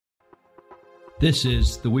This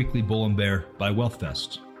is the Weekly Bull and Bear by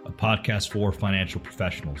WealthVest, a podcast for financial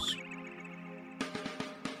professionals.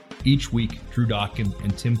 Each week, Drew Dockin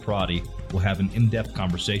and Tim Prati will have an in-depth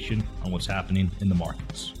conversation on what's happening in the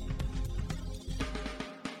markets.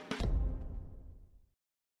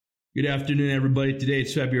 Good afternoon, everybody. Today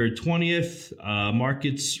it's February 20th.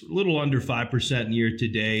 Markets a little under 5% year to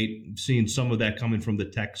date. Seeing some of that coming from the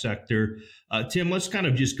tech sector. Tim, let's kind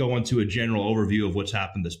of just go into a general overview of what's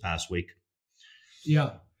happened this past week.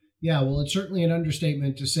 Yeah. Well, it's certainly an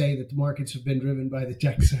understatement to say that the markets have been driven by the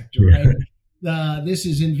tech sector, right? This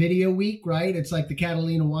is NVIDIA week, right? It's like the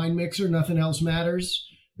Catalina wine mixer. Nothing else matters.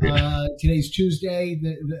 Today's Tuesday.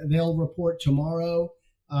 They'll report tomorrow.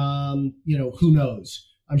 Who knows?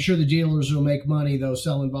 I'm sure the dealers will make money, though,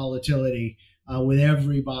 selling volatility with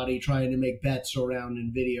everybody trying to make bets around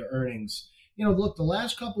NVIDIA earnings. Look, the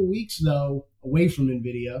last couple of weeks, though, away from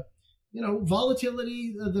NVIDIA,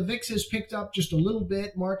 volatility, the VIX has picked up just a little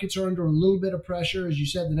bit. Markets are under a little bit of pressure. As you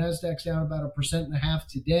said, the NASDAQ's down about 1.5%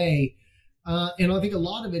 today. And I think a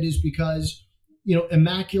lot of it is because,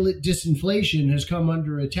 immaculate disinflation has come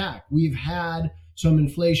under attack. We've had some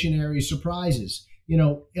inflationary surprises.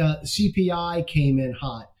 CPI came in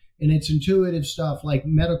hot, and it's intuitive stuff like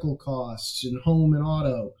medical costs and home and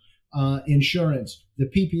auto insurance. The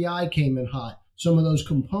PPI came in hot. Some of those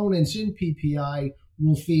components in PPI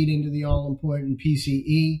will feed into the all-important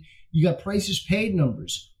PCE. You got prices paid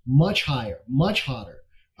numbers much higher, much hotter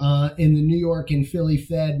in the New York and Philly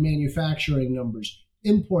Fed manufacturing numbers.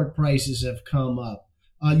 Import prices have come up.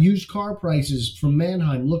 Used car prices from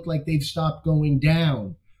Manheim look like they've stopped going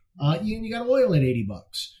down. You got oil at $80.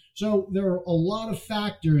 So there are a lot of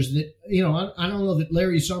factors that, I don't know that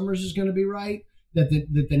Larry Summers is going to be right, that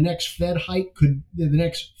the next Fed hike the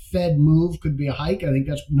next Fed move could be a hike. I think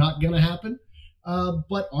that's not going to happen.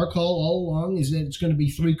 But our call all along is that it's going to be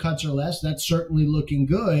 3 cuts or less. That's certainly looking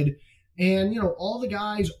good. And, all the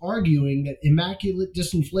guys arguing that immaculate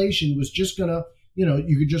disinflation was just going to,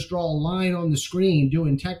 you could just draw a line on the screen.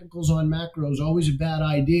 Doing technicals on macros, always a bad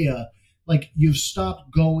idea. Like, you've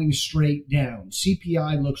stopped going straight down.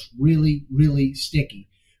 CPI looks really, really sticky.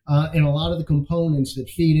 And a lot of the components that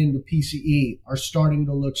feed into PCE are starting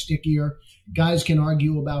to look stickier. Guys can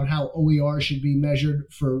argue about how OER should be measured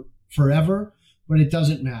for forever, but it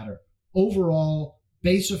doesn't matter. Overall,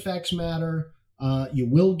 base effects matter. You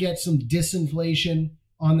will get some disinflation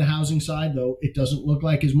on the housing side, though it doesn't look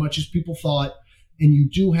like as much as people thought. And you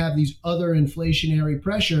do have these other inflationary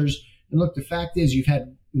pressures. And look, the fact is you've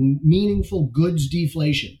had meaningful goods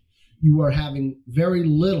deflation. You are having very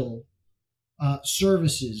little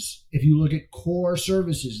services. If you look at core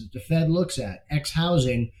services that the Fed looks at,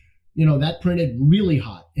 ex-housing, that printed really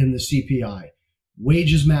hot in the CPI.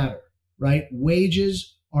 Wages matter, right?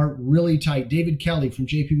 Wages are really tight. David Kelly from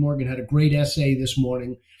JP Morgan had a great essay this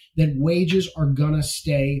morning that wages are going to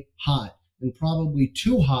stay hot, and probably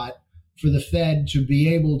too hot for the Fed to be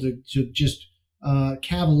able to just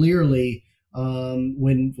cavalierly,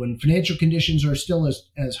 when financial conditions are still as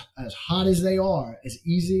hot as they are, as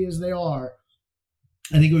easy as they are,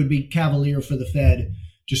 I think it would be cavalier for the Fed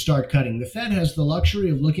to start cutting. The Fed has the luxury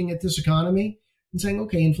of looking at this economy and saying,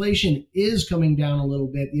 okay, inflation is coming down a little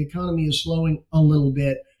bit. The economy is slowing a little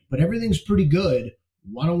bit, but everything's pretty good.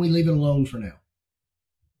 Why don't we leave it alone for now?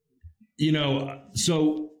 You're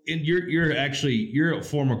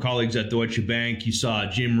former colleagues at Deutsche Bank. You saw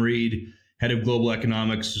Jim Reed, head of global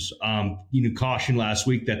economics, caution last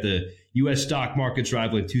week that the U.S. stock market's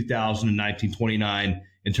rivaling 2019, 29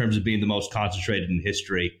 in terms of being the most concentrated in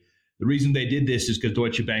history. The reason they did this is because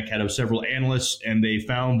Deutsche Bank had several analysts, and they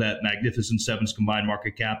found that Magnificent Seven's combined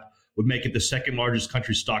market cap would make it the second largest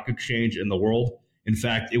country stock exchange in the world. In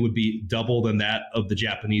fact, it would be double than that of the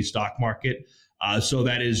Japanese stock market. So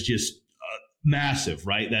that is just massive,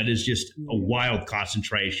 right? That is just a wild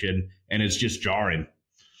concentration, and it's just jarring.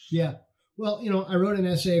 Yeah. Well, I wrote an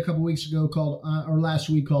essay a couple weeks ago last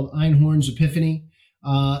week called Einhorn's Epiphany.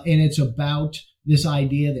 And it's about this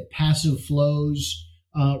idea that passive flows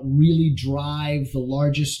really drive the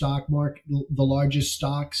largest stock market, the largest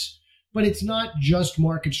stocks. But it's not just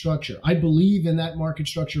market structure. I believe in that market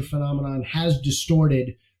structure phenomenon has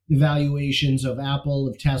distorted the valuations of Apple,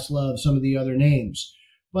 of Tesla, of some of the other names.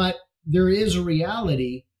 But there is a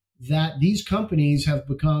reality that these companies have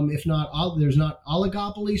become, if not, there's not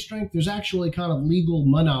oligopoly strength, there's actually kind of legal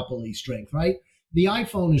monopoly strength, right? The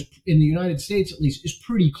iPhone is, in the United States at least, is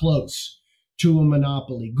pretty close to a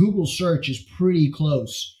monopoly. Google search is pretty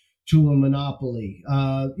close to a monopoly.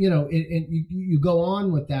 You go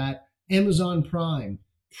on with that. Amazon Prime,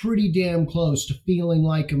 pretty damn close to feeling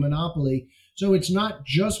like a monopoly. So it's not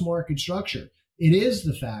just market structure. It is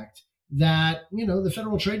the fact that, the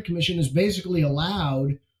Federal Trade Commission has basically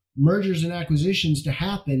allowed mergers and acquisitions to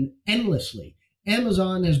happen endlessly.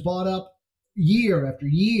 Amazon has bought up year after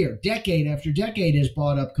year, decade after decade, has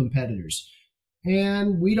bought up competitors,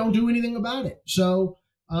 and we don't do anything about it. So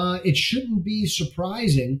it shouldn't be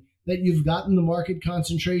surprising that you've gotten the market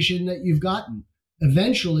concentration that you've gotten.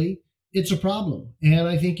 Eventually, it's a problem. And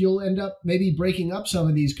I think you'll end up maybe breaking up some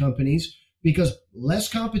of these companies because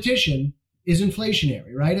less competition is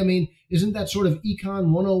inflationary, right? I mean, isn't that sort of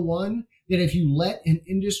Econ 101 that if you let an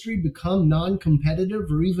industry become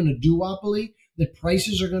non-competitive or even a duopoly, that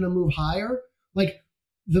prices are going to move higher? Like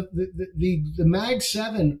the Mag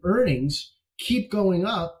 7 earnings keep going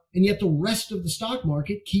up, and yet the rest of the stock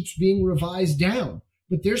market keeps being revised down.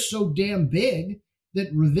 But they're so damn big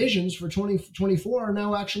that revisions for 2024 are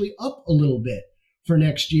now actually up a little bit for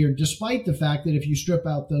next year, despite the fact that if you strip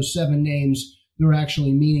out those 7 names, they're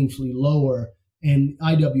actually meaningfully lower, and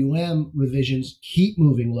IWM revisions keep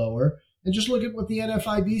moving lower. And just look at what the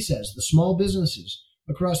NFIB says, the small businesses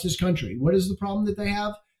across this country. What is the problem that they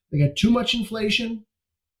have? They got too much inflation,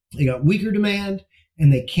 they got weaker demand,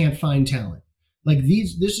 and they can't find talent. Like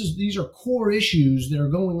these are core issues that are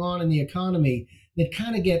going on in the economy that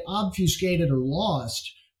kind of get obfuscated or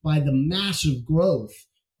lost by the massive growth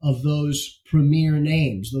of those premier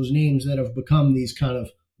names, those names that have become these kind of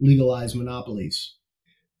legalized monopolies.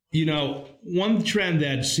 One trend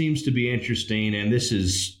that seems to be interesting, and this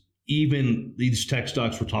is even these tech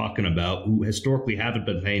stocks we're talking about, who historically haven't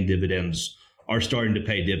been paying dividends, are starting to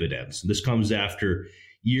pay dividends. This comes after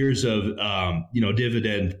years of,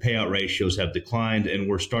 dividend payout ratios have declined, and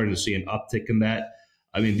we're starting to see an uptick in that.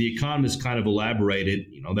 I mean, The Economist kind of elaborated,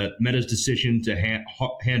 that Meta's decision to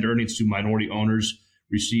hand earnings to minority owners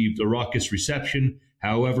received a raucous reception.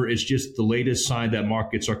 However, it's just the latest sign that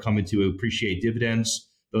markets are coming to appreciate dividends.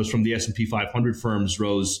 Those from the S&P 500 firms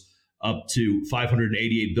rose up to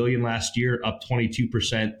 $588 billion last year, up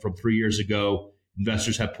 22% from 3 years ago.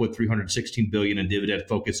 Investors have put $316 billion in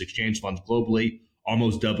dividend-focused exchange funds globally,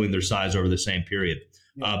 almost doubling their size over the same period.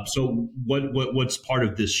 So what's part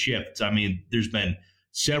of this shift? I mean, there's been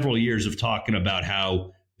several years of talking about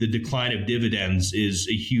how the decline of dividends is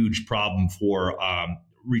a huge problem for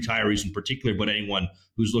retirees in particular, but anyone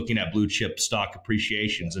who's looking at blue chip stock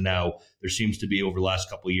appreciations. And now there seems to be, over the last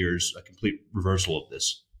couple of years, a complete reversal of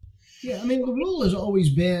this. Yeah, I mean, the rule has always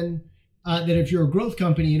been that if you're a growth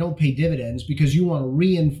company, you don't pay dividends because you want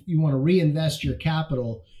to reinvest your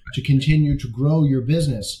capital to continue to grow your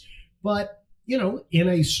business. But in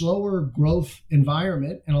a slower growth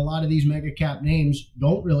environment, and a lot of these mega cap names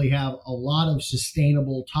don't really have a lot of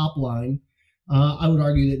sustainable top line. I would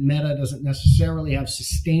argue that Meta doesn't necessarily have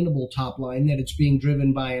sustainable top line, that it's being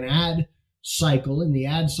driven by an ad cycle, and the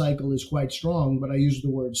ad cycle is quite strong, but I use the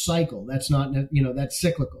word cycle. That's not, that's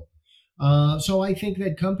cyclical. So I think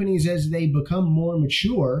that companies, as they become more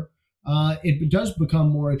mature, it does become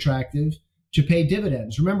more attractive to pay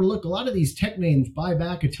dividends. Remember, look, a lot of these tech names buy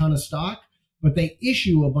back a ton of stock, but they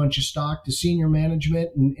issue a bunch of stock to senior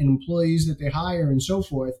management and employees that they hire and so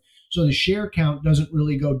forth. So the share count doesn't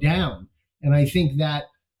really go down. And I think that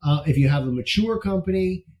if you have a mature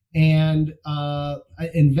company and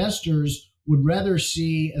investors would rather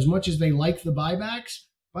see, as much as they like the buybacks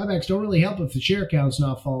don't really help if the share count's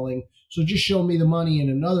not falling. So just show me the money in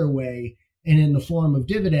another way, and in the form of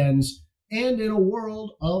dividends. And in a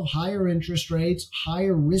world of higher interest rates,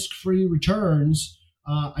 higher risk-free returns,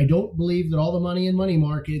 I don't believe that all the money in money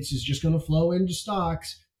markets is just going to flow into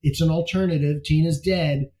stocks. It's an alternative. Tina's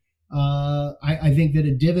dead. I think that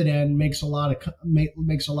a dividend makes a lot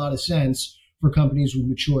of sense for companies with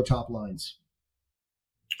mature top lines.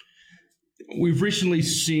 We've recently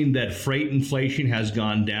seen that freight inflation has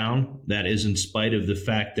gone down. That is in spite of the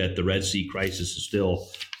fact that the Red Sea crisis is still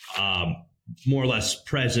more or less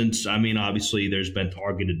present. I mean, obviously, there's been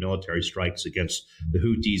targeted military strikes against the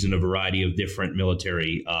Houthis and a variety of different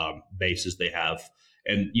military bases they have,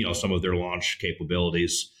 and some of their launch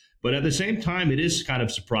capabilities. But at the same time, it is kind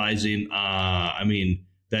of surprising.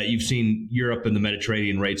 That you've seen Europe and the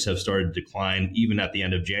Mediterranean rates have started to decline even at the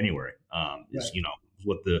end of January.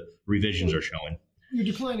 What the revisions are showing. You're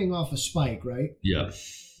declining off a spike, right? Yeah.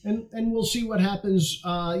 And we'll see what happens.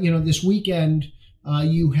 This weekend,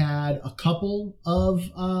 you had a couple of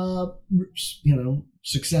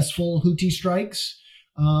successful Houthi strikes.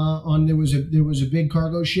 There was a big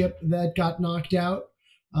cargo ship that got knocked out.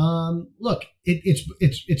 Look,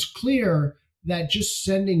 it's clear that just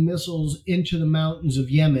sending missiles into the mountains of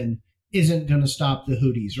Yemen isn't going to stop the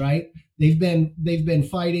Houthis, right? They've been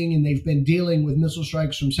fighting, and they've been dealing with missile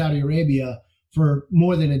strikes from Saudi Arabia for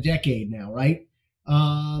more than a decade now, right?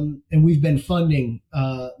 And we've been funding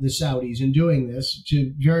the Saudis in doing this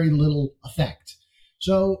to very little effect.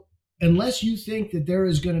 So unless you think that there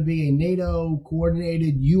is going to be a NATO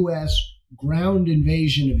coordinated U.S. ground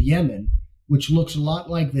invasion of Yemen, which looks a lot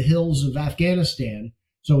like the hills of Afghanistan,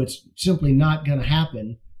 so it's simply not going to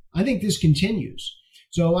happen, I think this continues.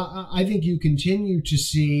 So I think you continue to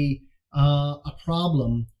see a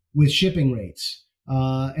problem with shipping rates.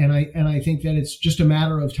 And I think that it's just a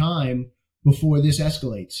matter of time before this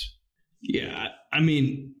escalates. Yeah, I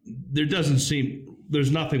mean,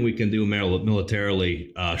 there's nothing we can do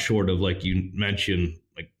militarily short of, like you mentioned,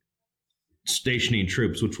 like stationing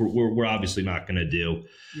troops, which we're obviously not going to do.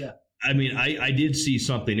 Yeah. I mean, I did see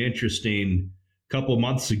something interesting a couple of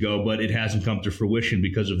months ago, but it hasn't come to fruition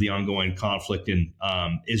because of the ongoing conflict in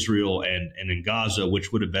Israel and in Gaza,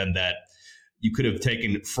 which would have been that you could have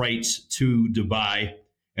taken freights to Dubai,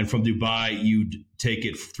 and from Dubai, you'd take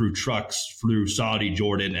it through trucks through Saudi,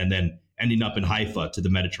 Jordan, and then ending up in Haifa to the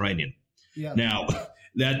Mediterranean. Yeah. Now,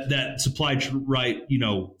 that supply freight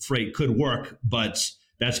could work, but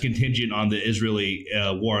that's contingent on the Israeli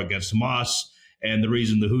war against Hamas. And the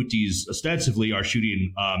reason the Houthis ostensibly are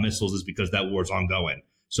shooting missiles is because that war is ongoing.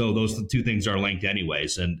 So those two things are linked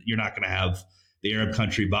anyways, and you're not going to have the Arab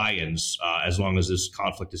country buy-ins as long as this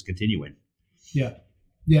conflict is continuing. Yeah.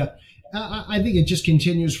 Yeah. I think it just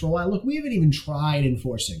continues for a while. Look, we haven't even tried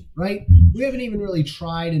enforcing, right? We haven't even really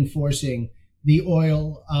tried enforcing the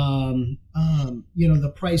oil,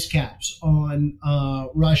 the price caps on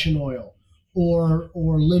Russian oil or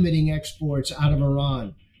limiting exports out of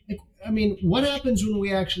Iran. I mean, what happens when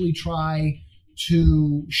we actually try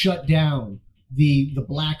to shut down the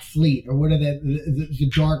Black Fleet, or what are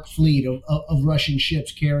the dark fleet of Russian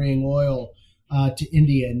ships carrying oil to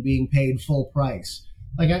India and being paid full price?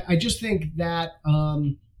 Like, I just think that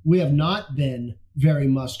we have not been very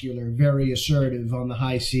muscular, very assertive on the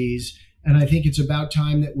high seas. And I think it's about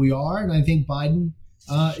time that we are. And I think Biden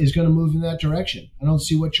is going to move in that direction. I don't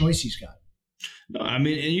see what choice he's got. No, I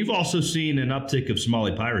mean, and you've also seen an uptick of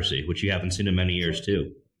Somali piracy, which you haven't seen in many years,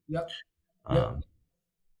 too. Yep.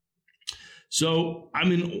 So, I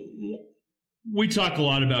mean, we talk a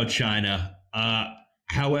lot about China.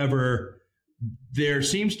 However, there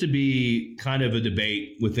seems to be kind of a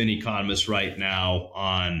debate within economists right now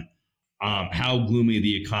on how gloomy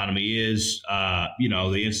the economy is.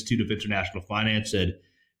 The Institute of International Finance said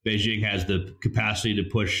Beijing has the capacity to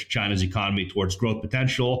push China's economy towards growth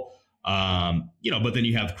potential. But then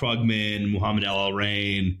you have Krugman, Mohammed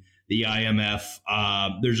El-Rain, the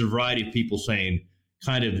IMF. There's a variety of people saying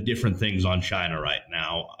kind of different things on China right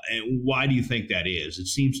now. And why do you think that is? It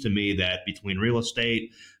seems to me that between real estate,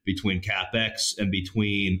 between CapEx, and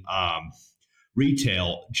between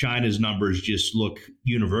retail, China's numbers just look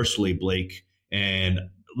universally bleak. And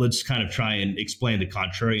let's kind of try and explain the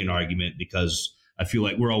contrarian argument, because I feel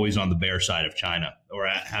like we're always on the bear side of China, or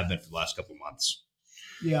have been for the last couple of months.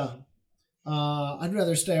 Yeah. I'd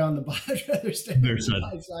rather stay on the buy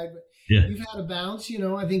side, but yeah. You've had a bounce.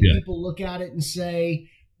 I think people look at it and say,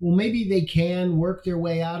 well, maybe they can work their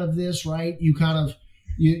way out of this, right? You kind of,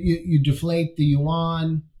 you deflate the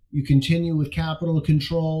yuan, you continue with capital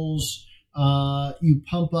controls, you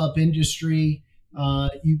pump up industry,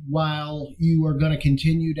 while you are going to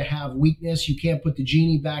continue to have weakness. You can't put the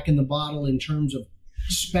genie back in the bottle in terms of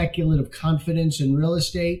speculative confidence in real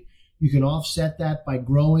estate. You can offset that by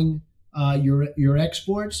growing your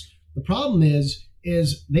exports. The problem is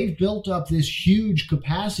they've built up this huge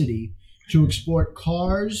capacity to export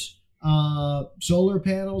cars, solar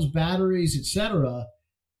panels, batteries, etc.,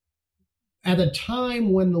 at a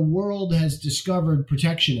time when the world has discovered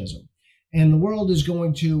protectionism. And the world is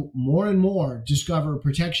going to more and more discover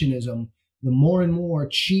protectionism, the more and more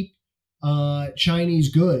cheap Chinese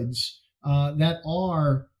goods that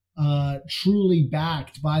are truly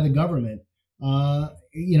backed by the government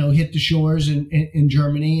hit the shores in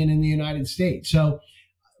Germany and in the United States. So,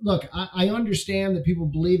 look, I understand that people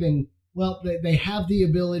believing, well, they have the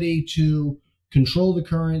ability to control the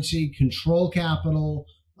currency, control capital,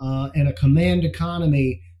 and a command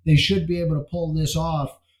economy. They should be able to pull this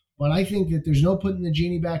off. But I think that there's no putting the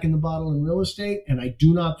genie back in the bottle in real estate, and I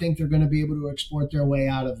do not think they're going to be able to export their way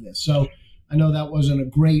out of this. So I know that wasn't a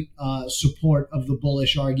great support of the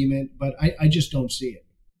bullish argument, but I just don't see it.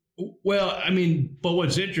 Well, I mean, but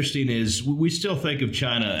what's interesting is we still think of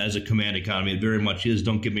China as a command economy. It very much is,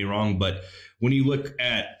 don't get me wrong. But when you look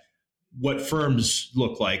at what firms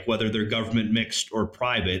look like, whether they're government mixed or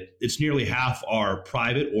private, it's nearly half are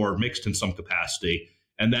private or mixed in some capacity.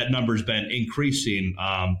 And that number's been increasing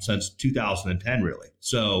since 2010, really.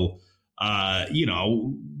 So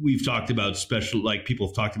we've talked about people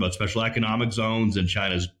have talked about special economic zones and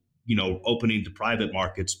China's, opening to private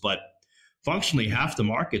markets, but functionally half the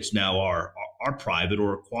markets now are private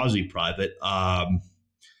or quasi-private. And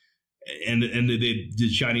the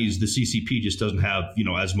Chinese, the CCP just doesn't have,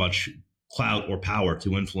 as much clout or power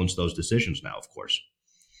to influence those decisions now, of course.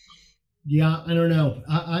 Yeah, I don't know.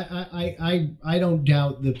 I don't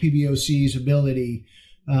doubt the PBOC's ability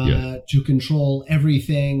to control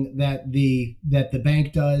everything that the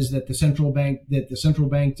bank does, that the central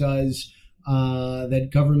bank does, that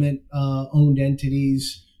government owned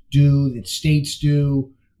entities do, that states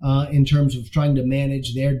do, in terms of trying to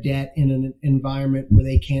manage their debt in an environment where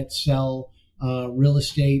they can't sell real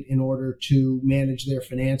estate in order to manage their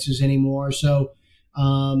finances anymore. So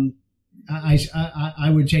I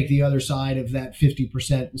would take the other side of that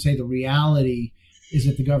 50% and say the reality is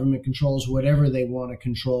that the government controls whatever they want to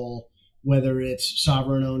control, whether it's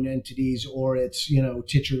sovereign-owned entities or it's,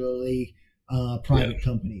 titularly private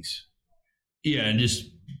companies. Yeah, and just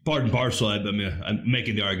part and parcel, I'm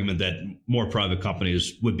making the argument that more private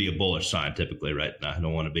companies would be a bullish sign typically, right? I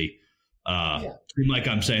don't want to be like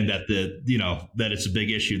I'm saying that that it's a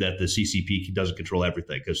big issue that the CCP doesn't control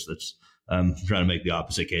everything, because I'm trying to make the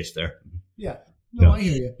opposite case there. Yeah, no, I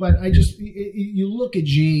hear you. But you look at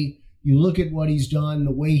Xi, you look at what he's done,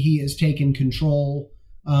 the way he has taken control,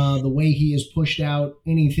 the way he has pushed out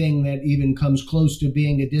anything that even comes close to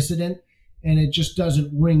being a dissident. And it just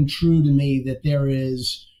doesn't ring true to me that there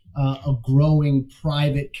is a growing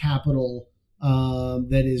private capital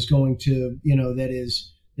that is going to,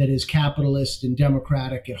 that is capitalist and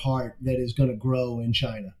democratic at heart, that is going to grow in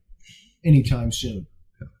China anytime soon.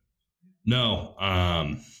 No,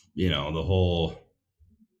 the whole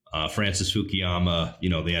Francis Fukuyama,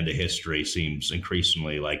 the end of history seems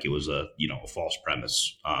increasingly like it was a false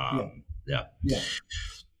premise. Yeah.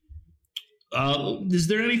 Is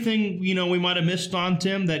there anything, we might have missed on,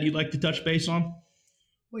 Tim, that you'd like to touch base on?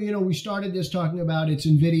 Well, we started this talking about it's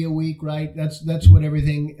NVIDIA week, right? That's what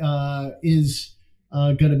everything is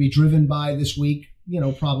going to be driven by this week.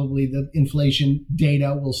 Probably the inflation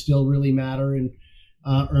data will still really matter, and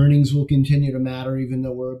earnings will continue to matter, even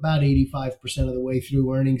though we're about 85% of the way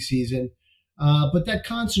through earnings season. But that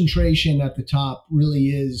concentration at the top really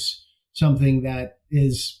is something that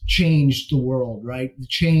has changed the world, right?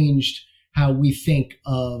 Changed how we think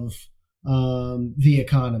of the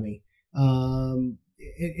economy.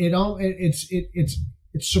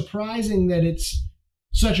 It's surprising that it's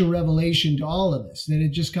such a revelation to all of us, that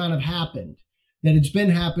it just kind of happened, that it's been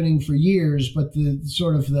happening for years, but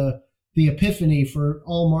the epiphany for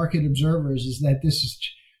all market observers is that this is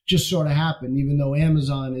just sort of happened, even though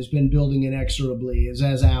Amazon has been building inexorably, as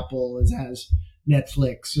has Apple, as has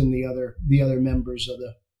Netflix, and the other members of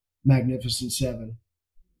the Magnificent Seven.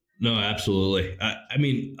 No, absolutely.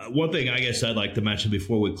 One thing I guess I'd like to mention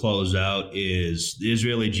before we close out is the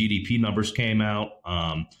Israeli GDP numbers came out.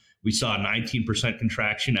 We saw a 19%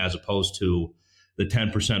 contraction as opposed to the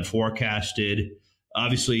 10% forecasted.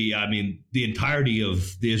 Obviously, the entirety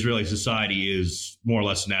of the Israeli society is more or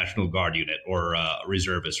less a National Guard unit or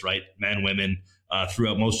reservists, right? Men, women,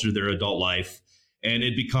 throughout most of their adult life. And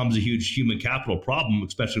it becomes a huge human capital problem,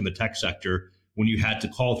 especially in the tech sector, when you had to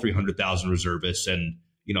call 300,000 reservists. And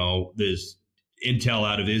there's intel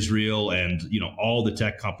out of Israel, and all the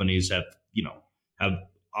tech companies have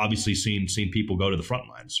obviously seen people go to the front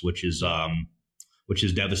lines, which is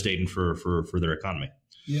devastating for their economy.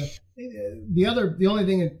 Yeah. The only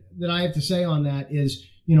thing that I have to say on that is,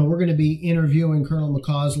 we're going to be interviewing Colonel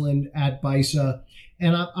McCausland at BISA,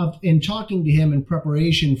 and I've in talking to him in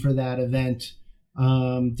preparation for that event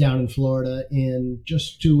down in Florida in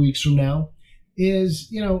just 2 weeks from now.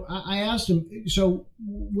 I asked him, so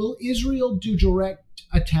will Israel do direct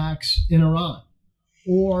attacks in Iran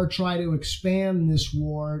or try to expand this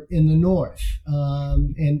war in the north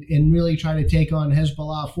and really try to take on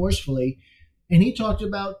Hezbollah forcefully? And he talked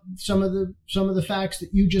about some of the facts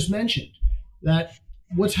that you just mentioned, that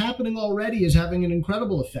what's happening already is having an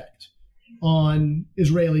incredible effect on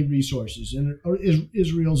Israeli resources and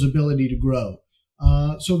Israel's ability to grow.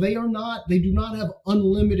 So they do not have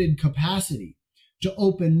unlimited capacity to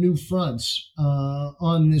open new fronts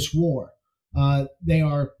on this war. They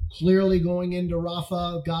are clearly going into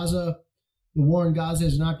Rafah, Gaza. The war in Gaza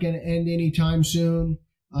is not going to end anytime soon.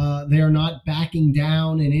 They are not backing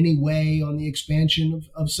down in any way on the expansion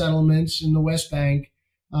of settlements in the West Bank.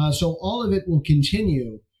 So all of it will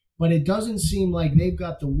continue, but it doesn't seem like they've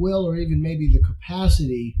got the will or even maybe the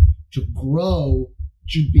capacity to grow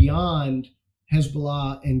beyond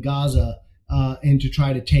Hezbollah and Gaza and to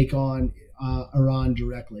try to take on Iran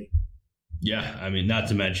directly. Yeah, I mean, not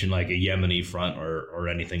to mention like a Yemeni front or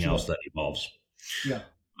anything else that evolves. Yeah.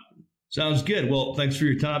 Sounds good. Well, thanks for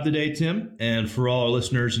your time today, Tim. And for all our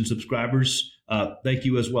listeners and subscribers, thank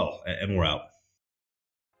you as well. And we're out.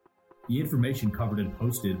 The information covered and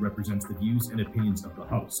posted represents the views and opinions of the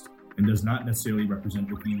host and does not necessarily represent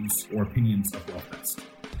the views or opinions of WealthVest.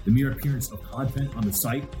 The mere appearance of content on the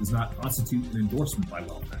site does not constitute an endorsement by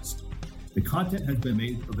WealthVest. The content has been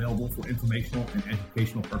made available for informational and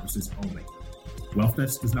educational purposes only.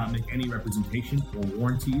 WealthVest does not make any representation or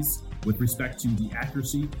warranties with respect to the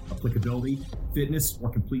accuracy, applicability, fitness, or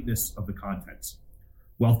completeness of the contents.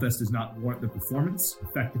 WealthVest does not warrant the performance,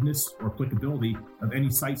 effectiveness, or applicability of any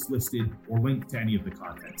sites listed or linked to any of the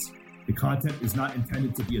contents. The content is not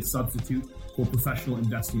intended to be a substitute for professional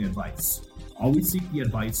investing advice. Always seek the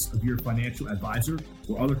advice of your financial advisor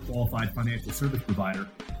or other qualified financial service provider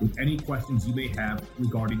with any questions you may have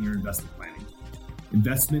regarding your investment planning.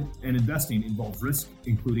 Investment and investing involves risk,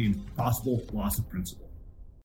 including possible loss of principal.